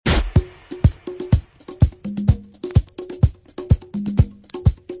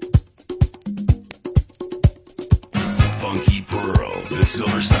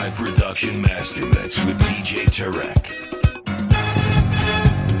Silverside Production Master Mix with DJ Tarek.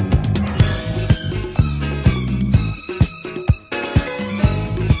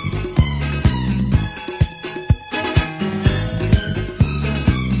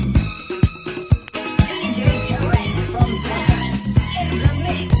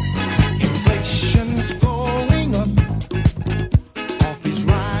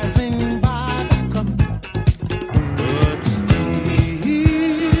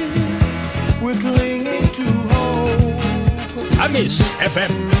 Miss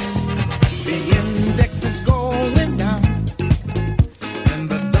FM. The index is going down, and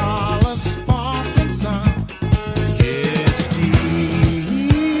the dollar's far from sound. Yes,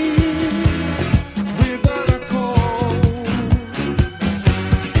 we're gonna call.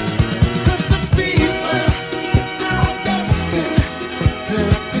 'Cause the people, they're dancing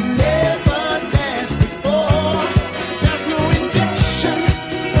like they never danced before. There's no injection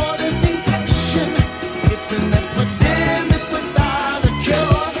for this infection. It's an epidemic.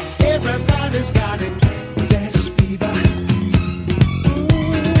 Everybody's got it. Dance fever.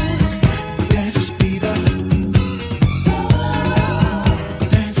 Dance fever.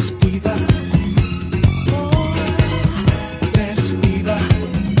 Dance fever. Dance fever.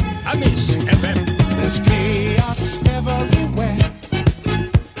 I miss FM. There's chaos everywhere,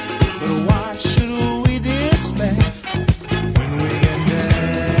 but why should we despair when we can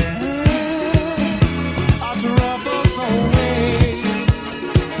dance our troubles away?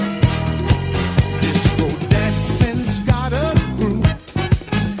 Dancing's got a groove,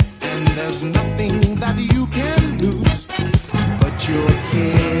 and there's nothing that you can lose but your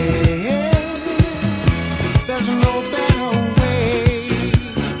care. There's no better way.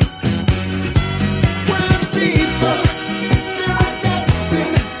 When the people, they're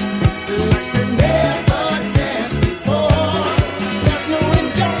dancing like they never danced before. There's no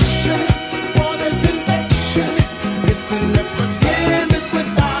injection for this infection. It's an epidemic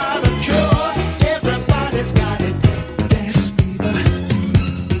without a cure. Everybody's got it. Dance fever.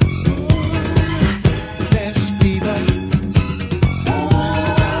 Dance fever.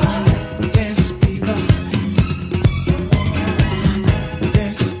 Dance fever.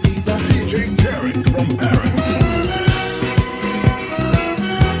 Dance fever. DJ Tarek from Paris.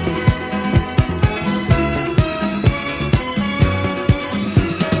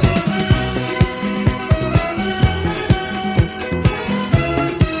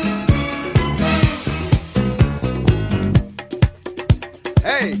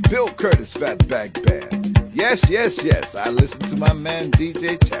 Hey, Bill Curtis Fatback Band. Yes, yes, yes. I listen to my man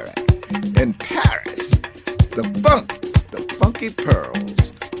DJ Tarek in Paris. The funky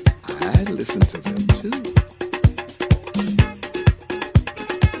pearls. I listen to them too.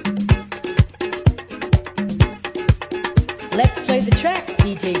 Let's play the track,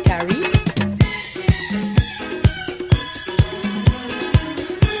 DJ Tarek.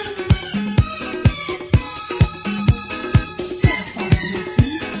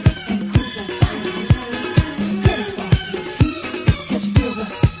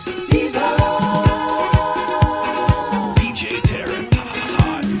 DJ Tarek,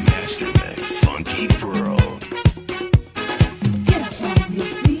 hot master mix, funky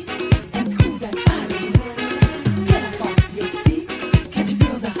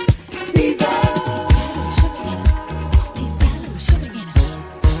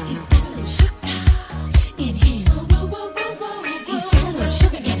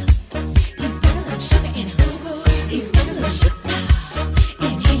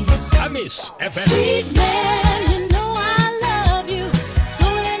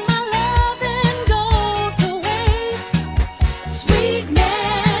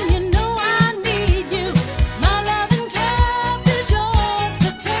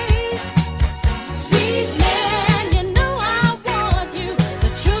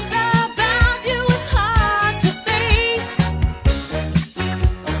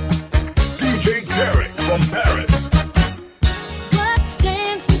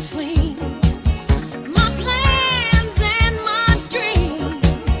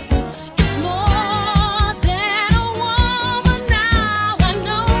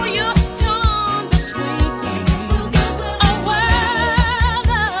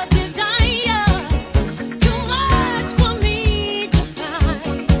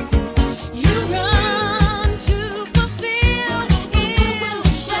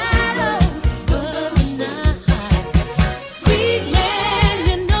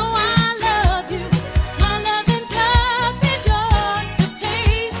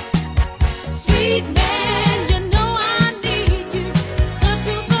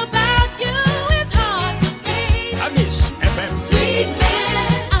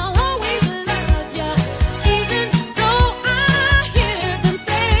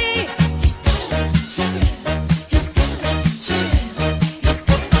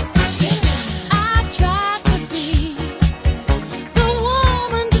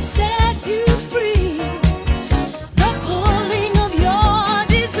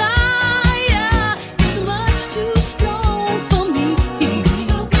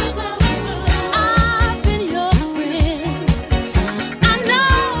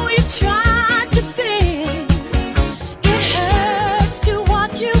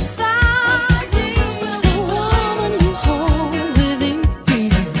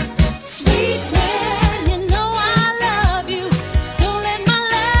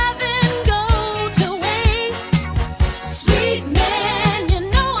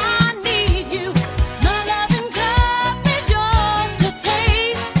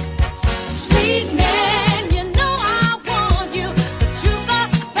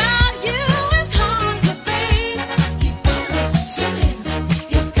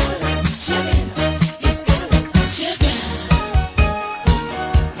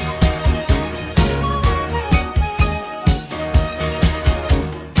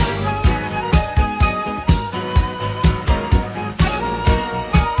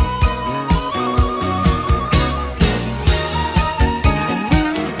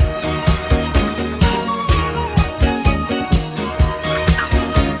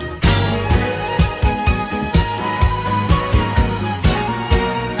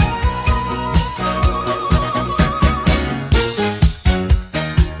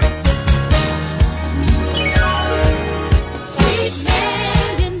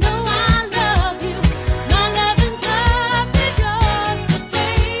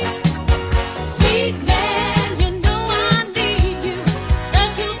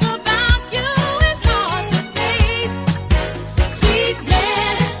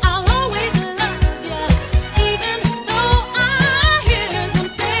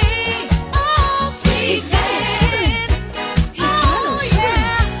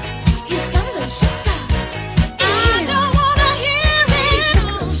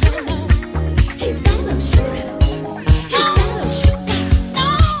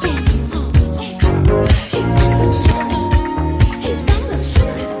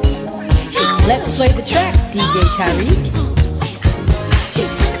play the track, DJ Tarek.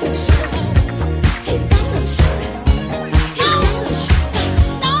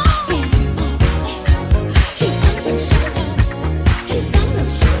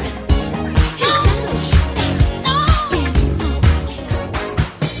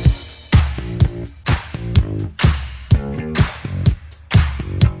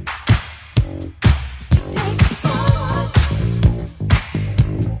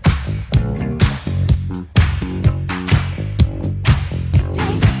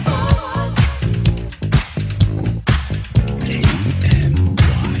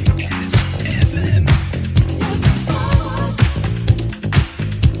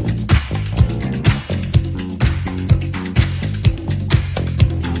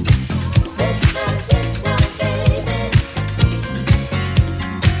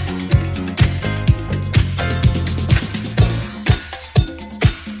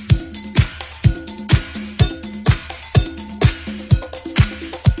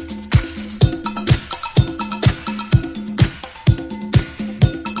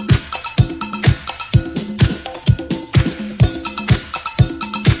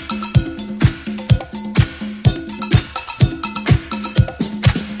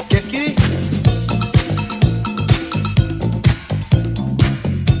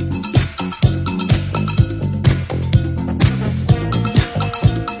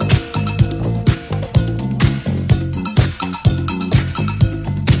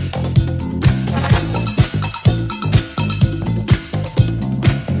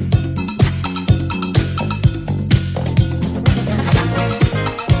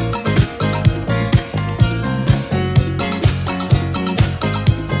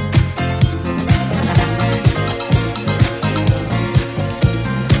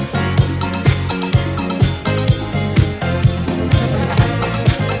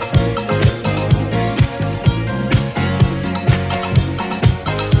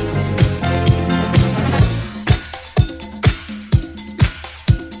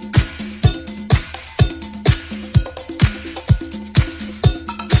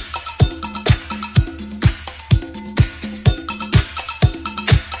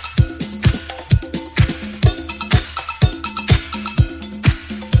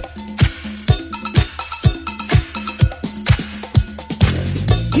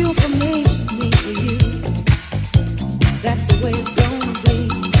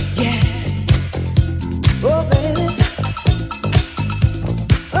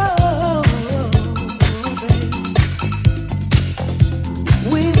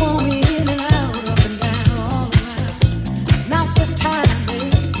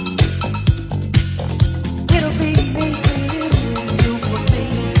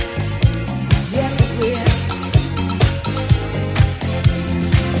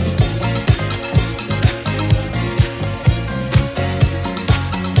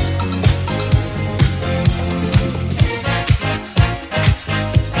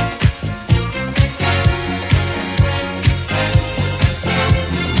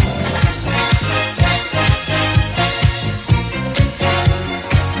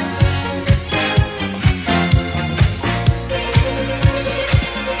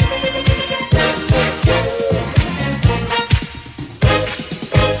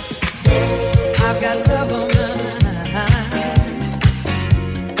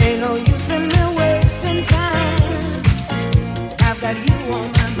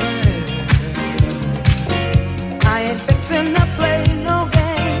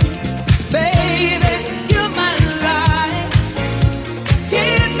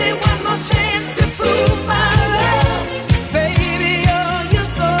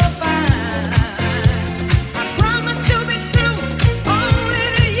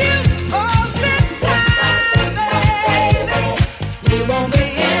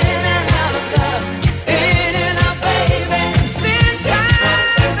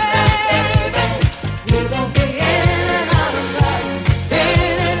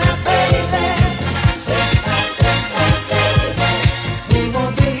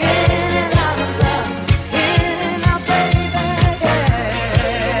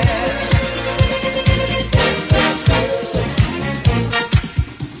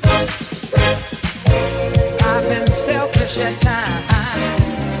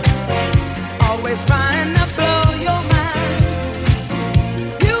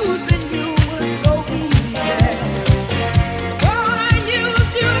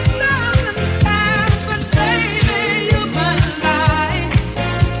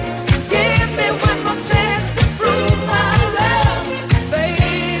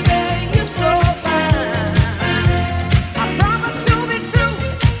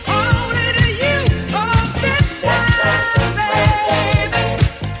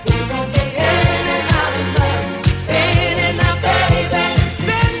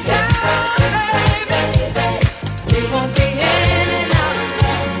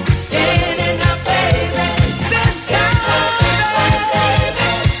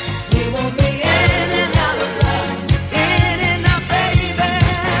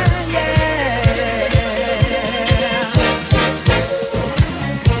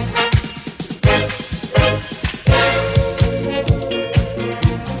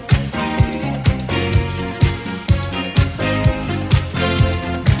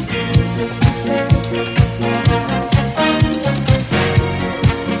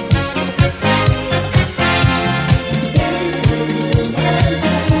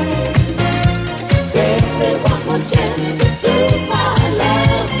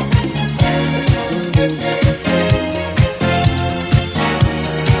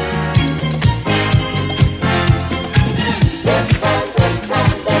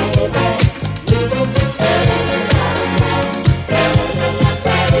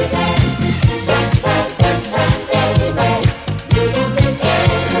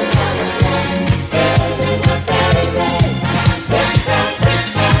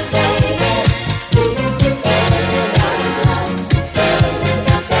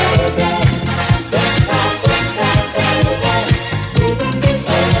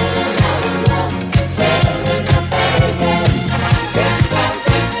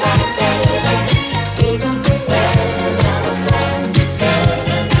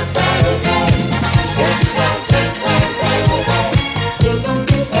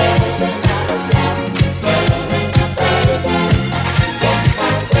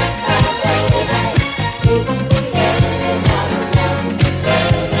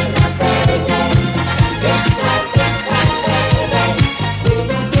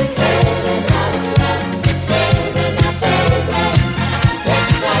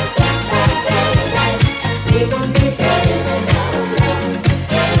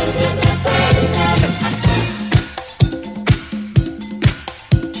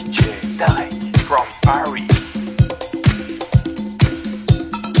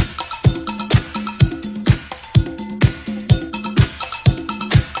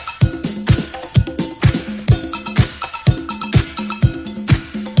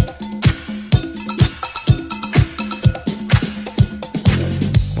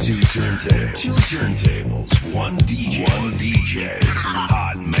 turntables, one DJ,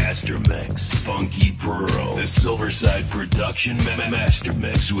 hot master mix, Funky Pearl, the Silverside Production Master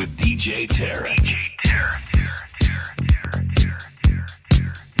Mix with DJ Tarek.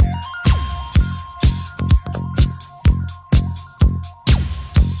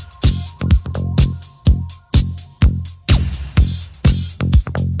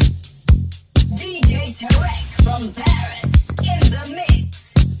 DJ Tarek from Paris in the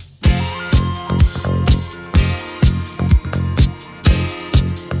mix.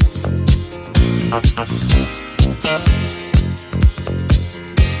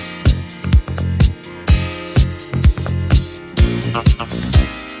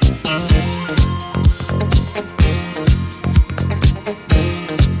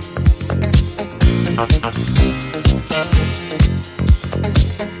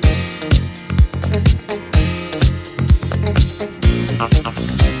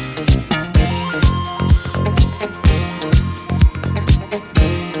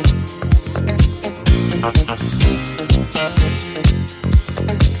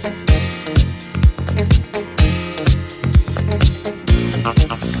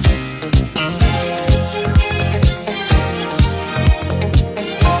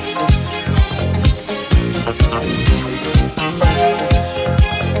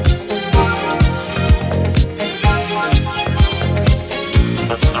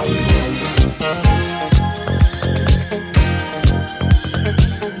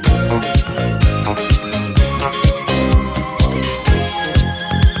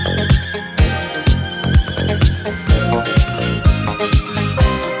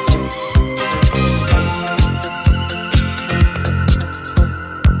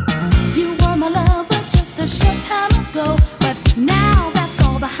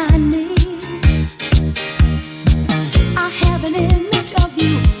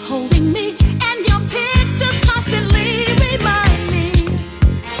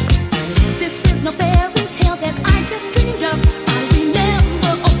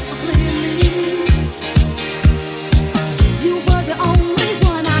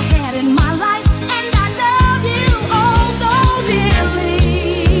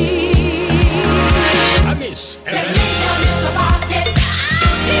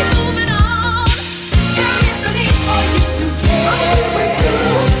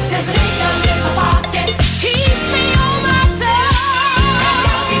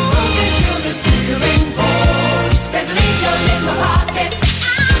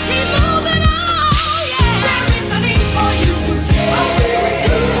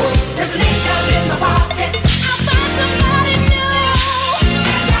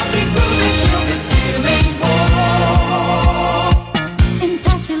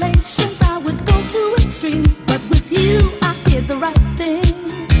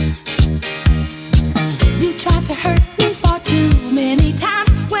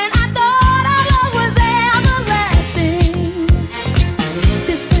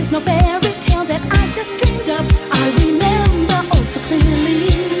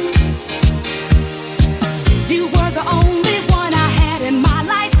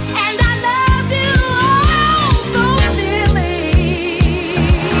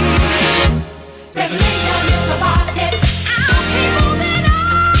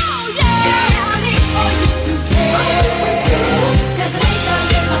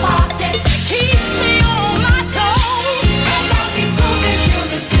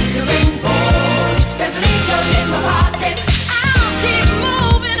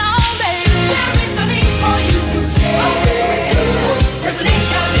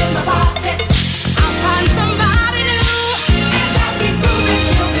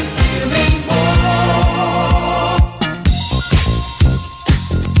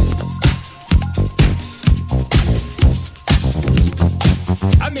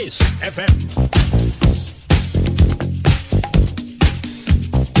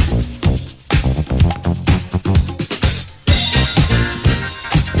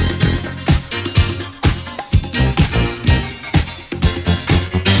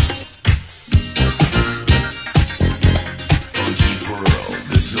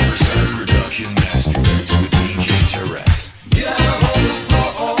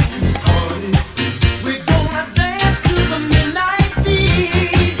 We're gonna dance to the midnight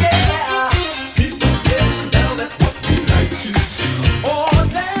beat, yeah.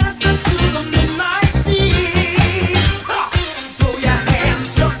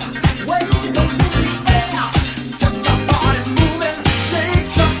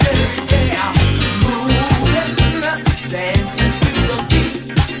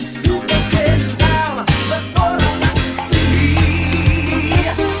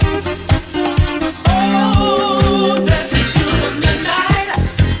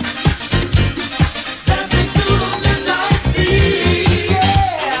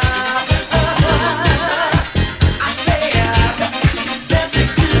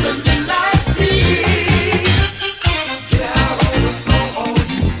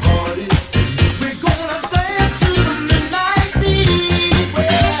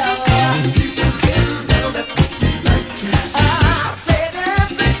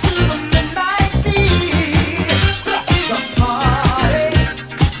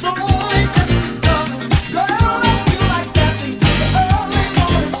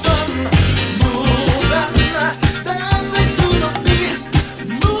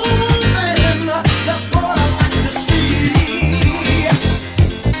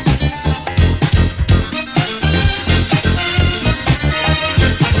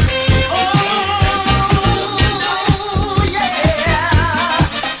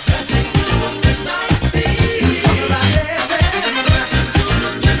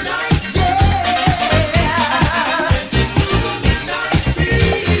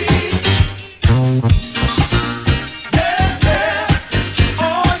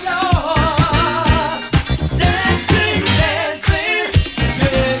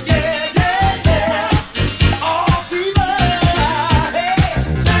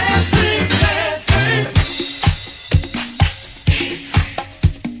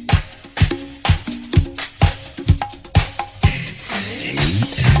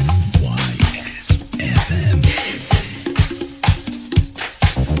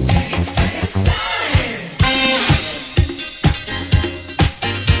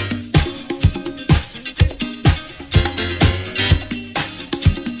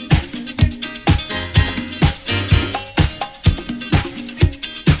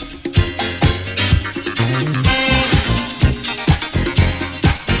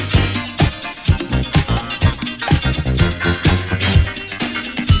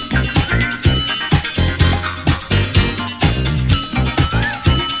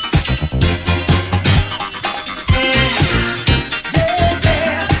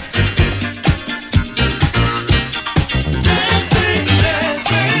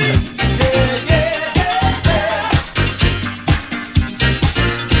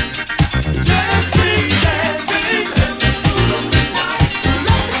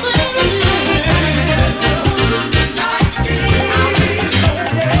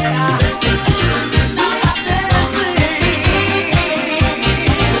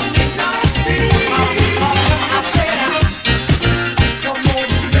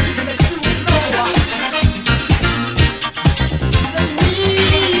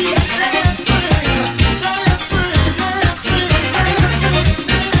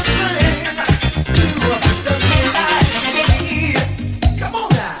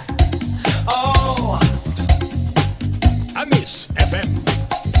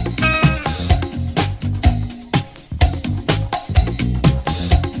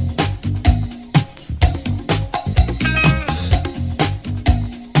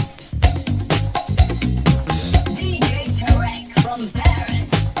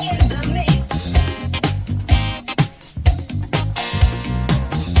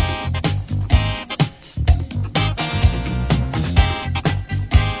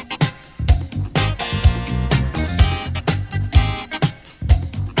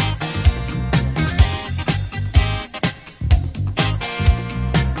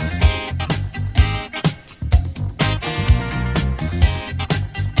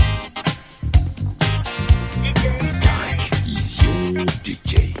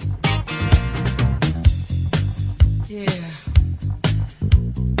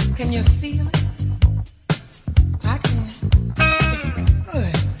 Can you feel it? I can. It's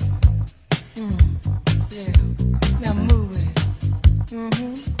good. Yeah. Now move with it.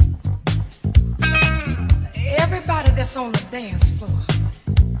 Everybody that's on the dance floor,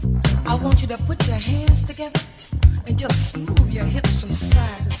 I want you to put your hands together and just move your hips from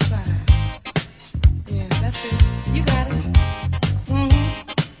side to side. Yeah, that's it. You got it.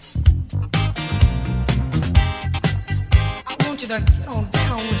 I want you to get on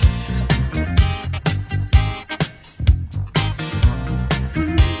down with us.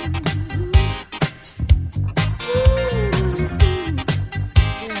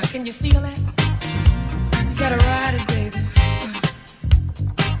 Yeah, can you feel that? You gotta ride it, baby.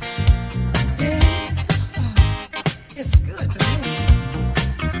 Yeah, it's good to me.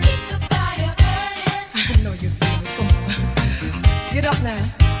 Keep the fire burning. I know you feel it. Come on, get up now.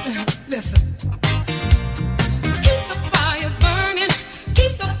 Listen. Keep the fires burning.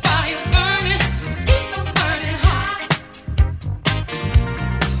 Keep the fires burning. Keep them burning hot.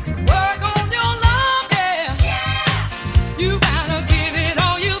 Work on your love, yeah. You gotta give it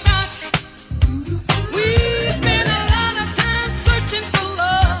all you got. We spend a lot of time searching for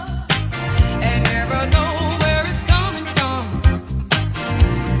love and never know where it's coming from.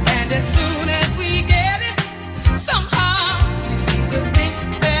 And as soon as we get it, somehow we seem to think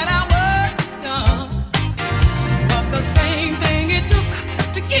that our work is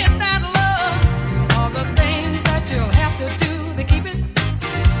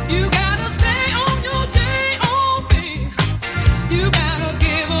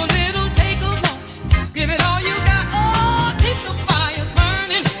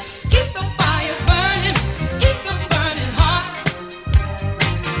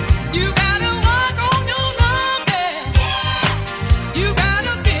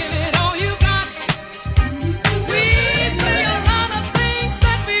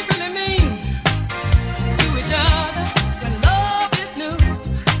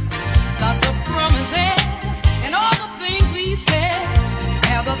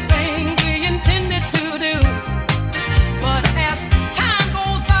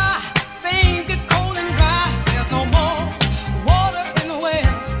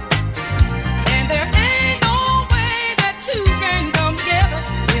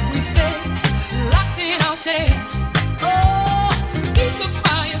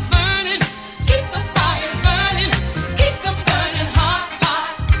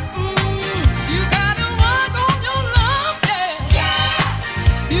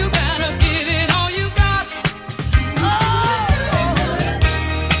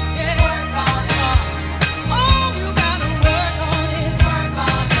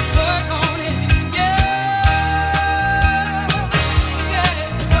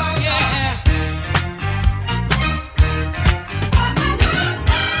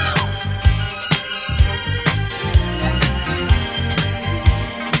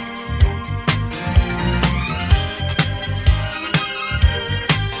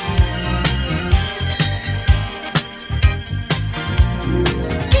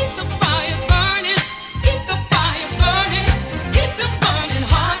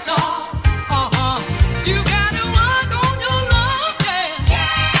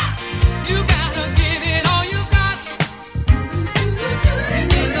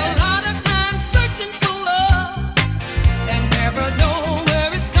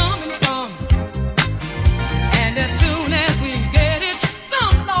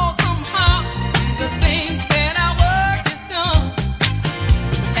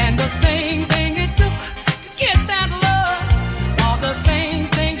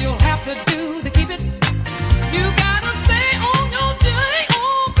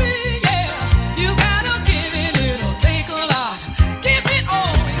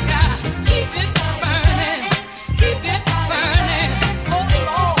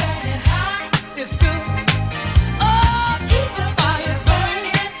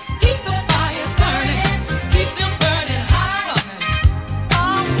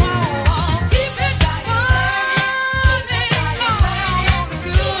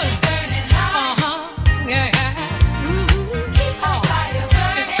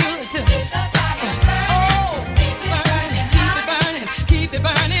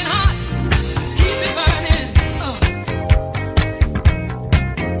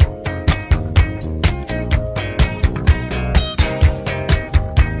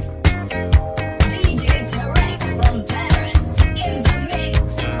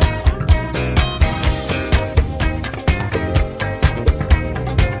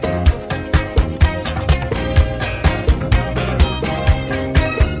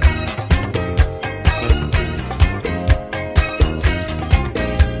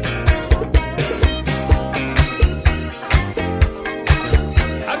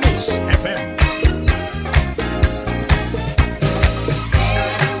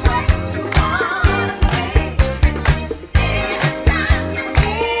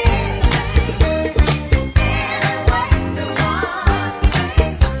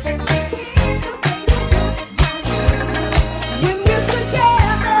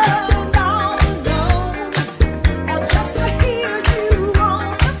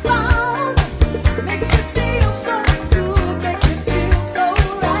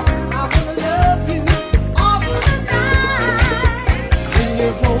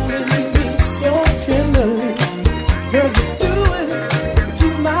Forever.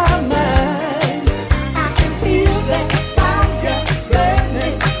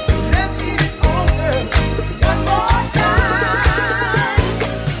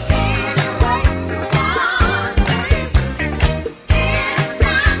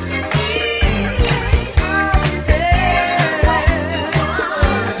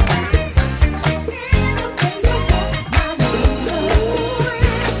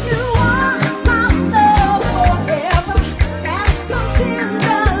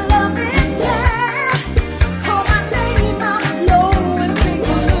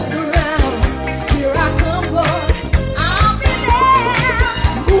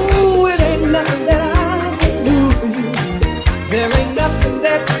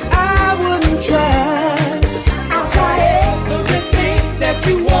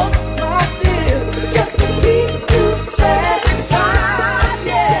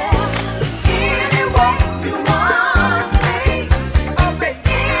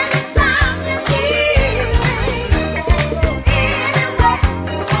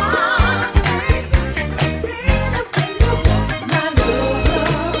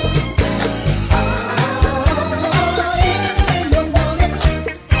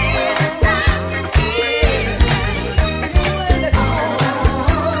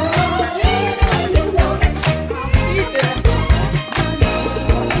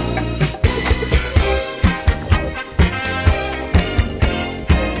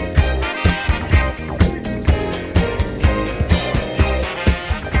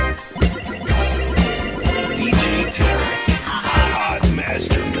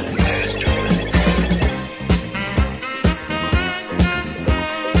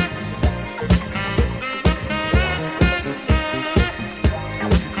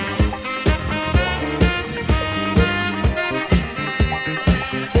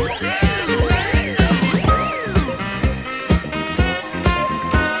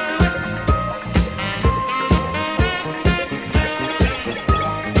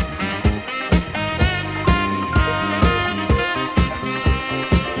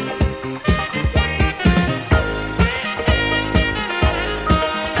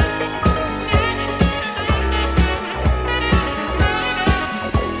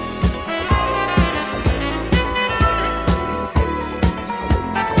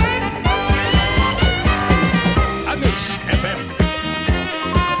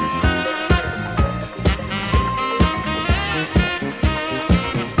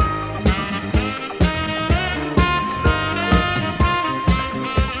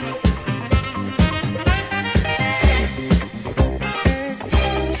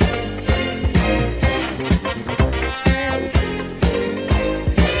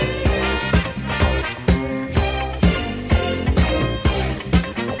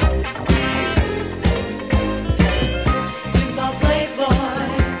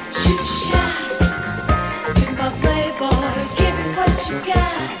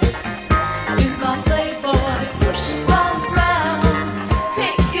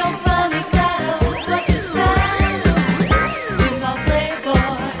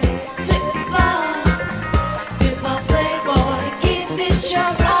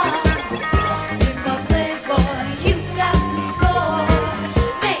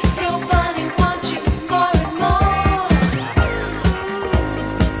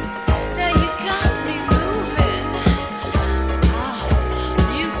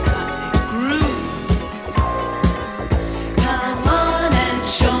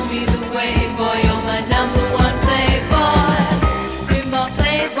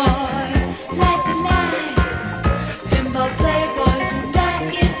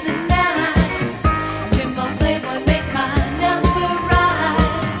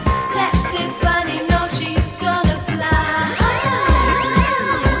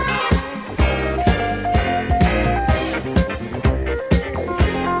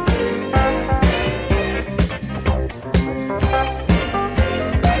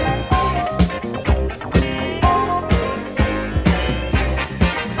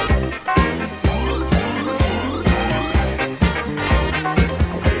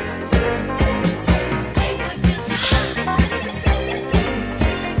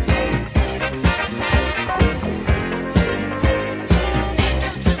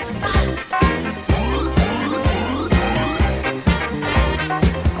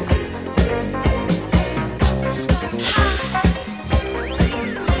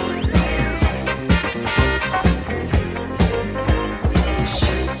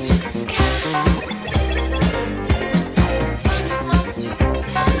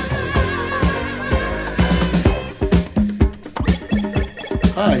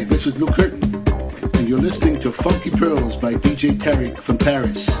 Hi, this is Lou Curtin, and you're listening to Funky Pearls by DJ Tarek from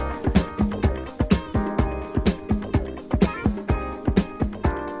Paris.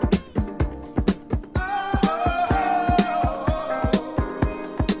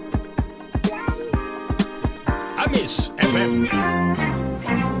 I miss FM.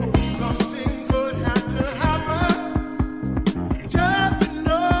 Something good had to happen just to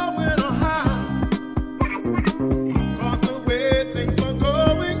know when or how. 'Cause the way things were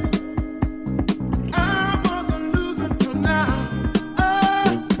going, I wasn't losing till now. Oh,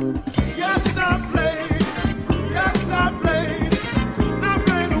 yes I played, I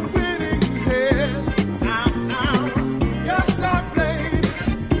played a winning hand. Now, yes I played,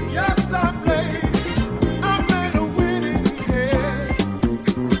 I played a winning hand.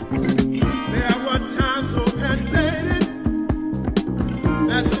 There were times hope had faded.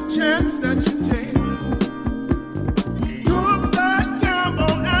 That's a chance that you take. Took that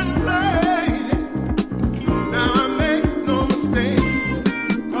gamble and played it. Now I make no mistakes,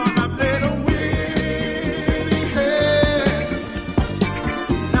 'cause I played a winning hand.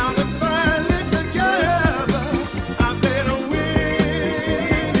 Now it's finally together. I played a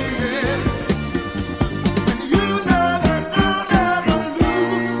winning hand. And you know that I'll never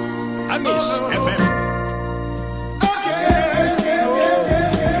lose. I miss FM. Oh yeah.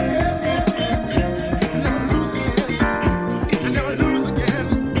 Never lose again. I never lose again.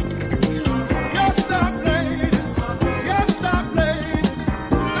 Yes I played.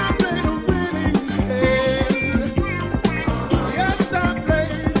 I played a winning hand. Yes I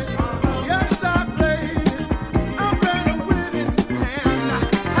played. I played a winning hand.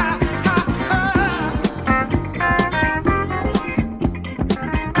 Ha ha ha.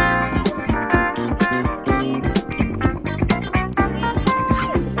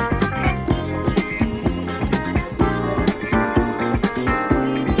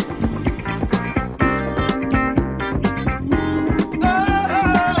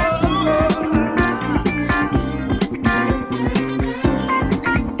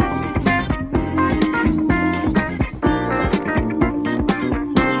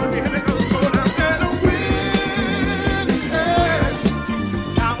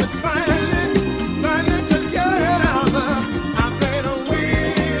 Now it's finally together. I played a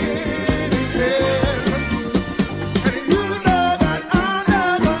winning hand. And you know that I'll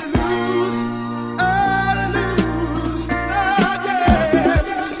never lose.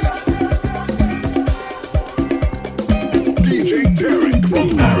 DJ Tarek from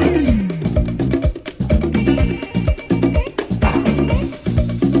Paris.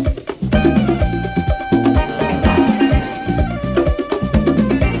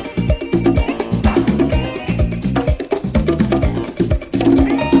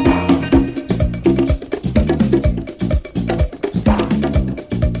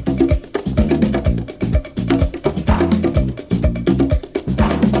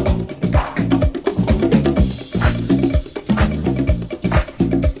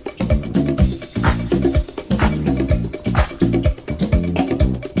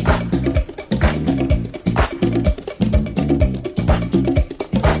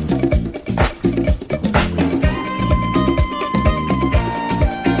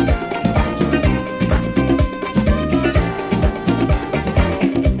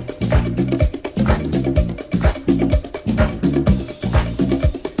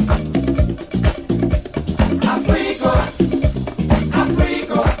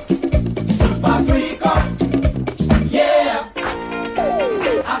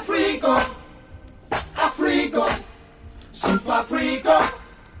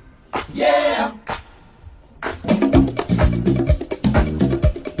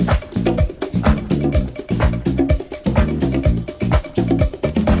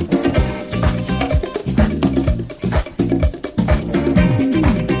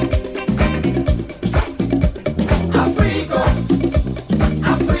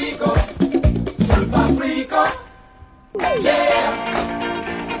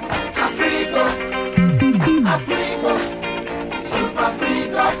 Africa, Super Africa.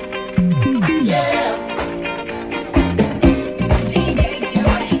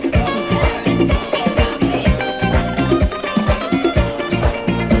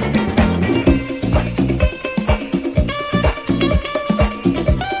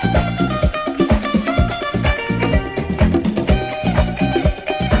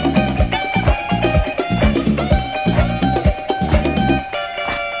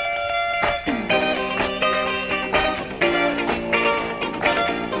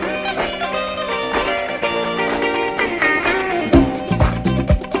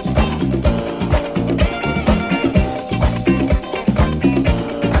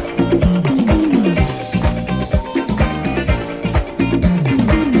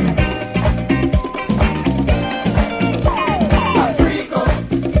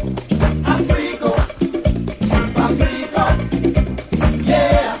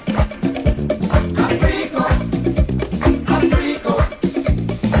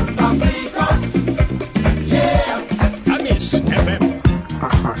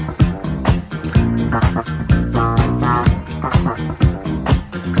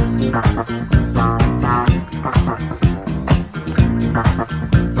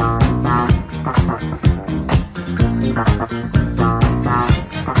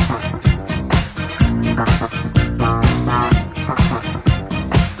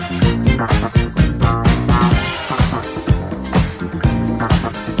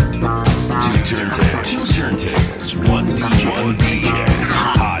 Turntables, one DJ,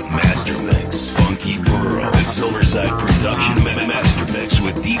 hot master mix, funky pearl, the Silverside production master mix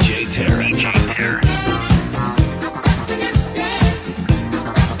with DJ Tarek.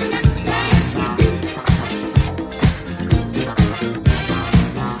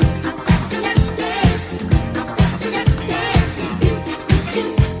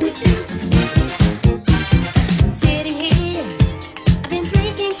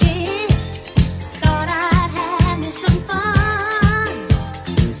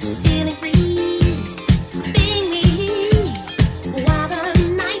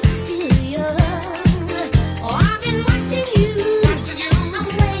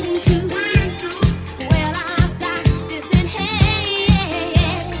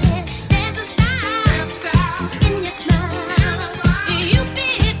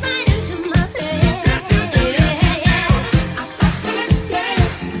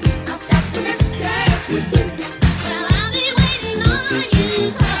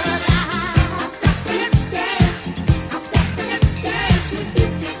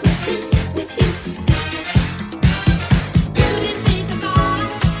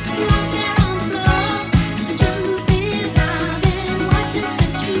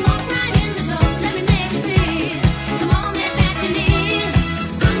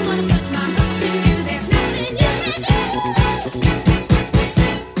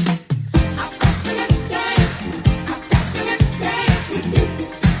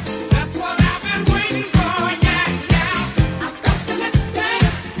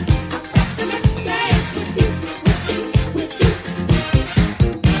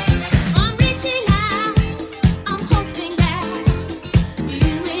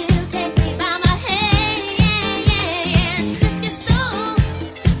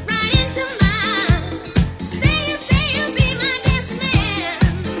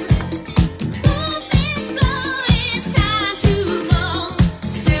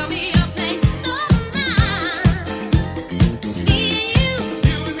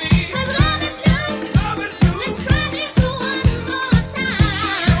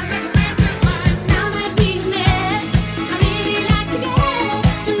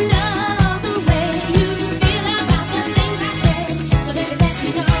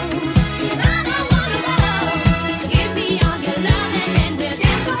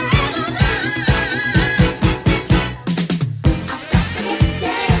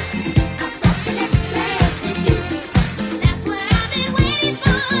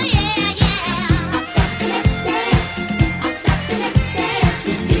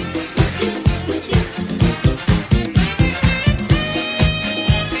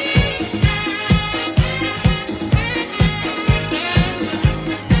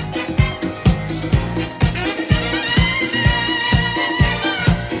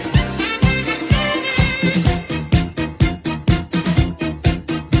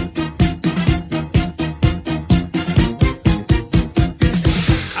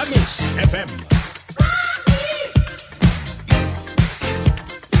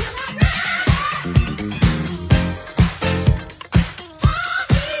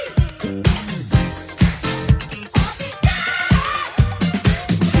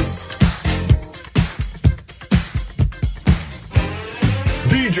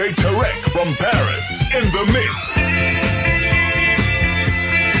 DJ Tarek from Paris in the mix.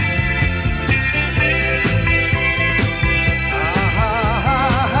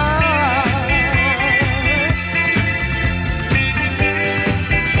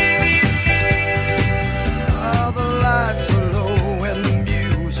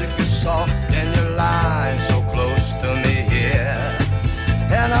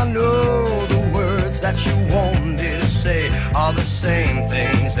 You want me to say are the same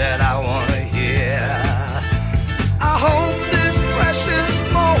things that I want to hear. I hope this precious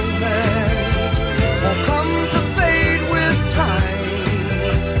moment will come to fade with time,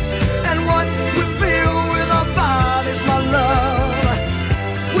 and what we feel with our bodies, my love,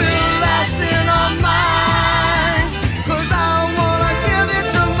 will last in our minds. 'Cause I wanna give you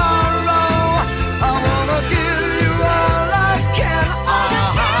tomorrow, I wanna give you all I can.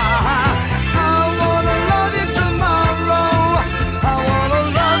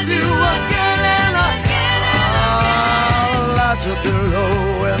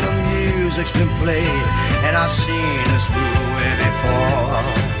 Below and the music's been played, and I've seen this movie before.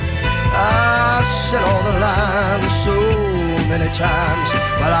 many times,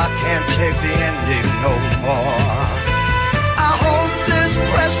 but I can't take the ending no more. I hope this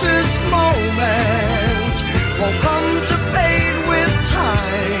precious moment won't come to fade with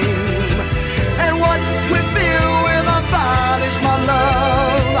time, and what we feel with our bodies, my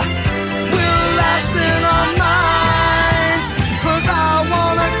love, will last in our minds. 'Cause I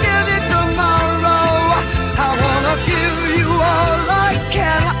wanna give you tomorrow, I wanna give you all I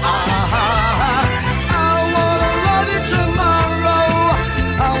can. I wanna love you tomorrow,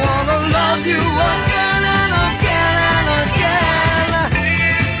 I wanna love you again and again and again.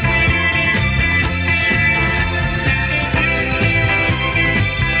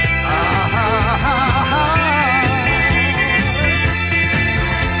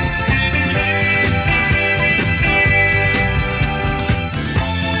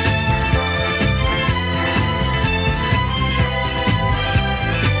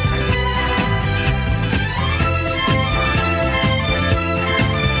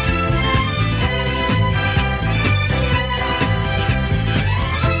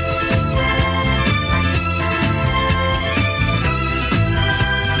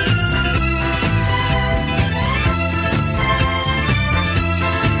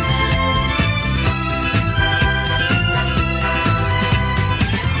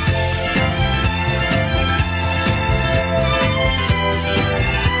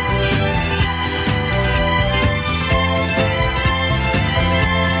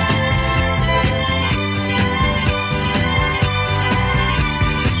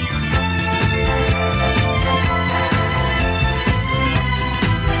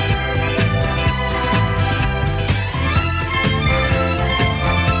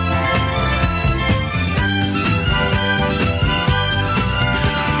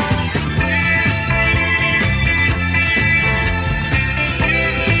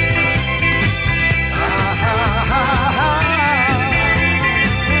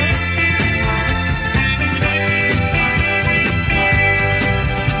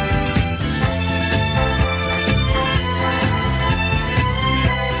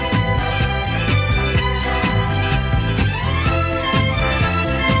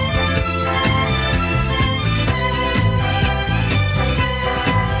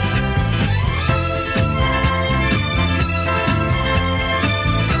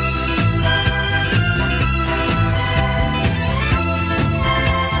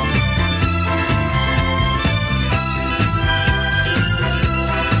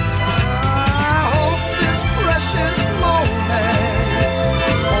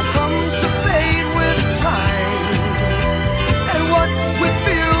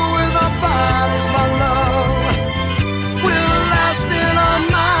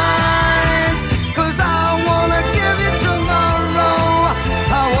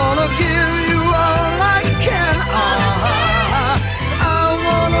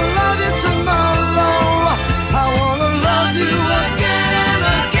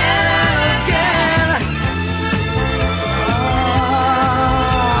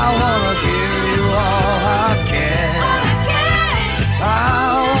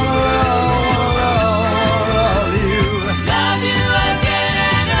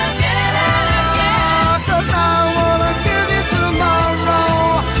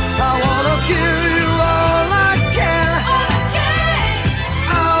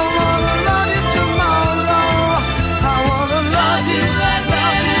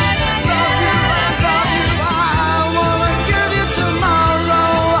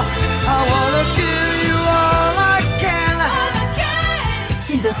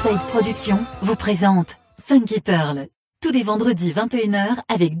 Riverside Productions vous présente Funky Pearl, tous les vendredis 21h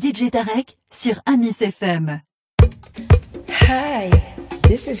avec DJ Tarek sur Amis FM. Hi,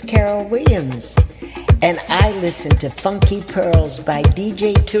 this is Carol Williams, and I listen to Funky Pearls by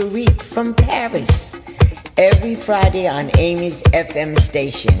DJ Tarek from Paris every Friday on Amy's FM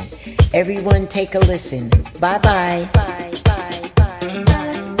station. Everyone take a listen. Bye-bye. Bye, bye.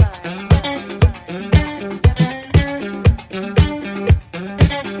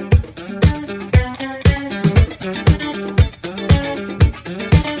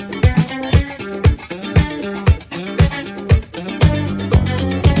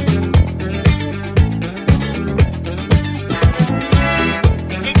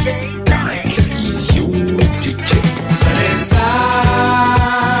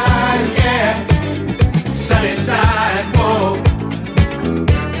 Sunny side,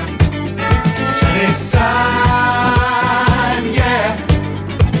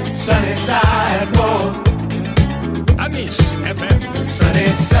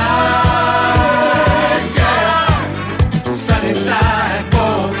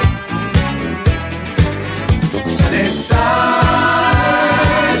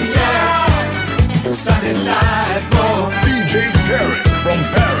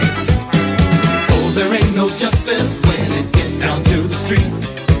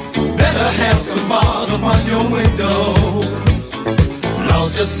 better have some bars upon your window.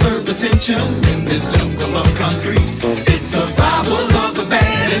 Laws just serve attention in this jungle of concrete. It's survival of the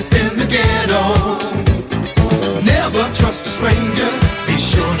baddest in the ghetto. Never trust a stranger, be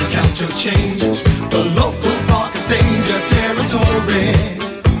sure to count your change. The local park is danger territory.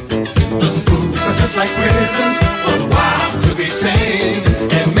 The schools are just like prisons for the wild to be tamed.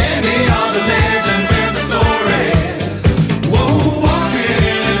 And many are the legends and the stories. Whoa,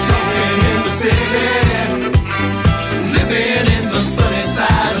 walking and talking in the city, living in the sunny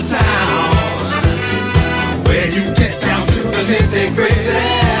side of town, where you get down to the nitty-gritty.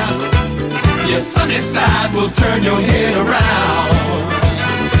 Your sunny side will turn your head around.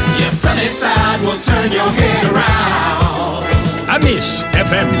 Your sunny side will turn your head around. I miss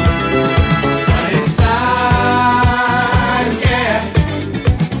FM. Sunny side, yeah.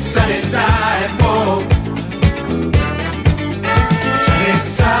 Sunny side, whoa. Sunny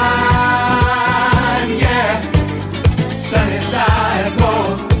side, yeah. Sunny side, whoa.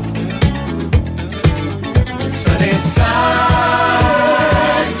 Sunny side,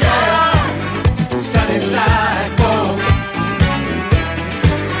 yeah. Sunny side, whoa.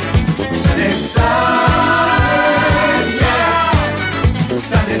 Sunny side, yeah.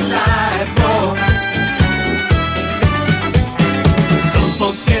 Sunny side, whoa. Some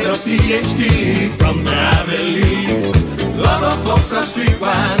folks get a PhD from the Ivy League. Other folks are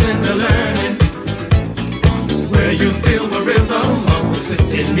streetwise in their learning, where you feel the rhythm of the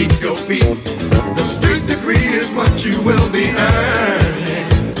city beneath your feet. The street degree is what you will be earning.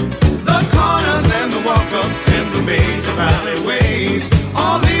 The corners and the walk-ups and the maze of alleyways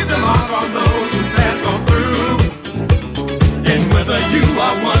all leave the mark on those who pass on through. And whether you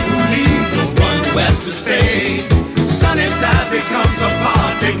are one who leaves or one who has to stay, sunny side becomes a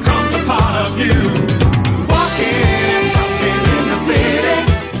part of you. Walking, talking in the city,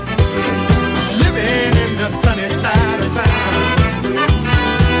 living in the sunny side of town,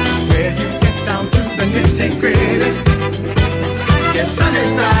 where you get down to the nitty-gritty. Yes, sunny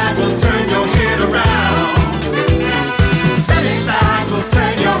side will turn your head around. Sunny side will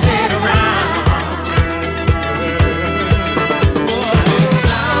turn your head around. Sunny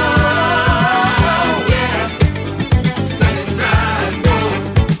side, yeah. Sunny side, whoa.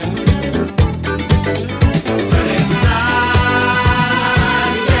 Sunny side,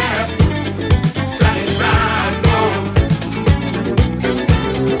 yeah. Sunny side, whoa.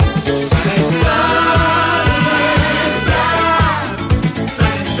 Sunny side,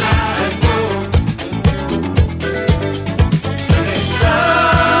 sunny side, whoa. Sunny side,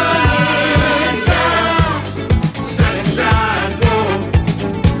 sunny side, whoa.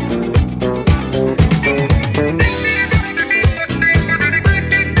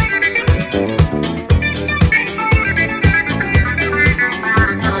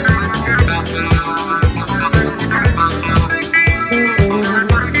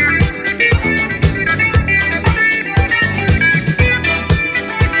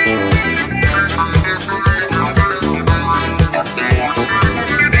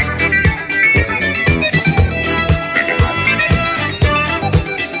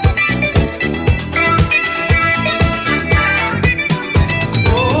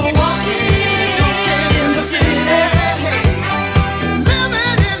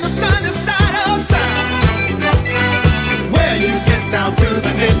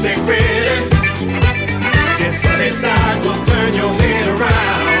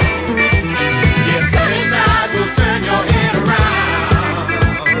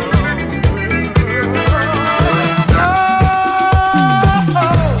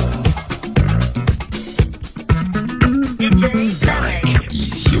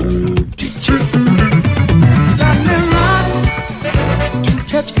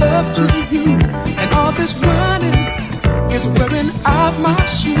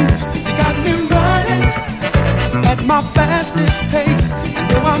 Fastest pace, and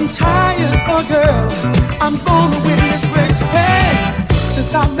though I'm tired, oh girl, I'm gonna win this race. Hey,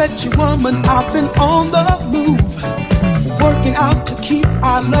 since I met you, woman, I've been on the move, working out to keep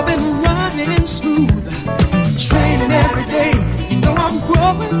our loving running smooth, training every day. You know I'm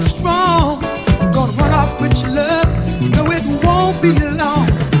growing strong. Gonna run off with your love. You know it won't be long,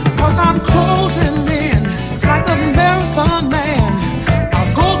 'cause I'm closing in like a marathon man.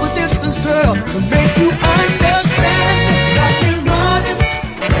 I'll go the distance, girl, to make you understand.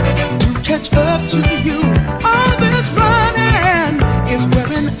 Catch up to you. All this running is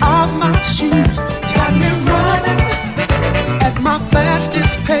wearing off my shoes. You got me running at my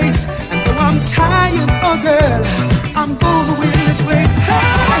fastest pace, and though I'm tired, oh girl, I'm gonna win this race.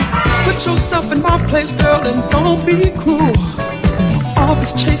 Hey, put yourself in my place, girl, and don't be cruel. All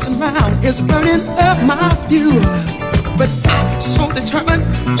that's chasing round is burning up my view. But I'm so determined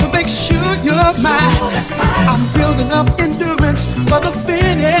to make sure you're mine. I'm building up endurance for the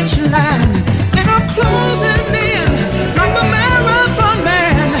finish line, and I'm closing in like a marathon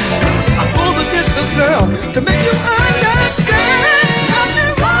man. I pull the distance, girl, to make you understand. I've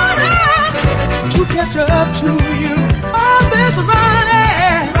been running to catch up to you. All this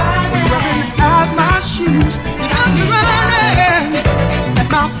running is running out my shoes. I'm running at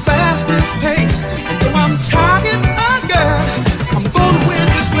my fastest pace, and though I'm tired, girl, I'm gonna win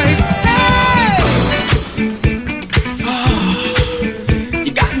this race. Hey, oh,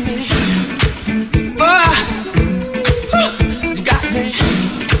 you got me. Oh, you got me.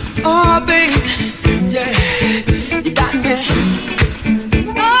 Oh, baby, yeah, you got me.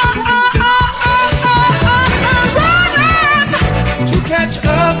 I'm running to catch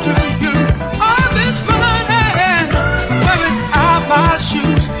up to you. All this running, wearing out my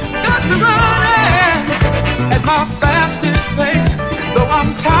shoes. Got me running at my fastest pace. Though I'm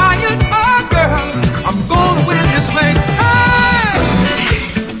tired, oh girl, I'm gonna win this race. Hey,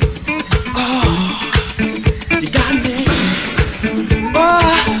 oh, you got me. Oh,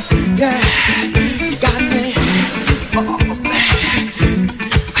 yeah, you got me. Oh,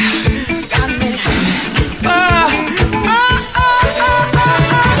 you got me.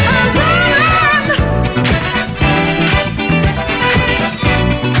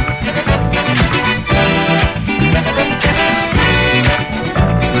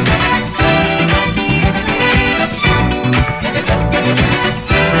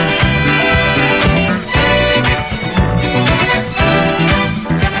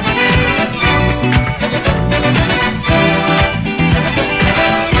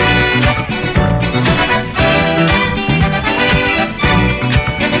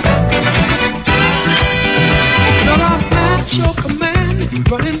 Your command,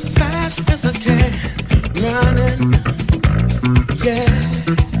 running fast as I can, running, yeah.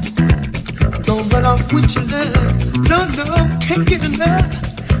 Don't run off with your love, no, can't get enough,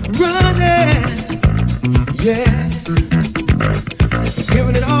 running, yeah.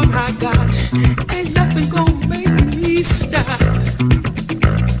 Giving it all I got, ain't nothing gonna make me stop,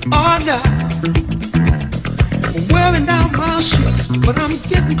 oh no. Wearing out my shoes, but I'm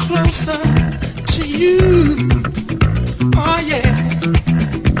getting closer to you. Oh yeah,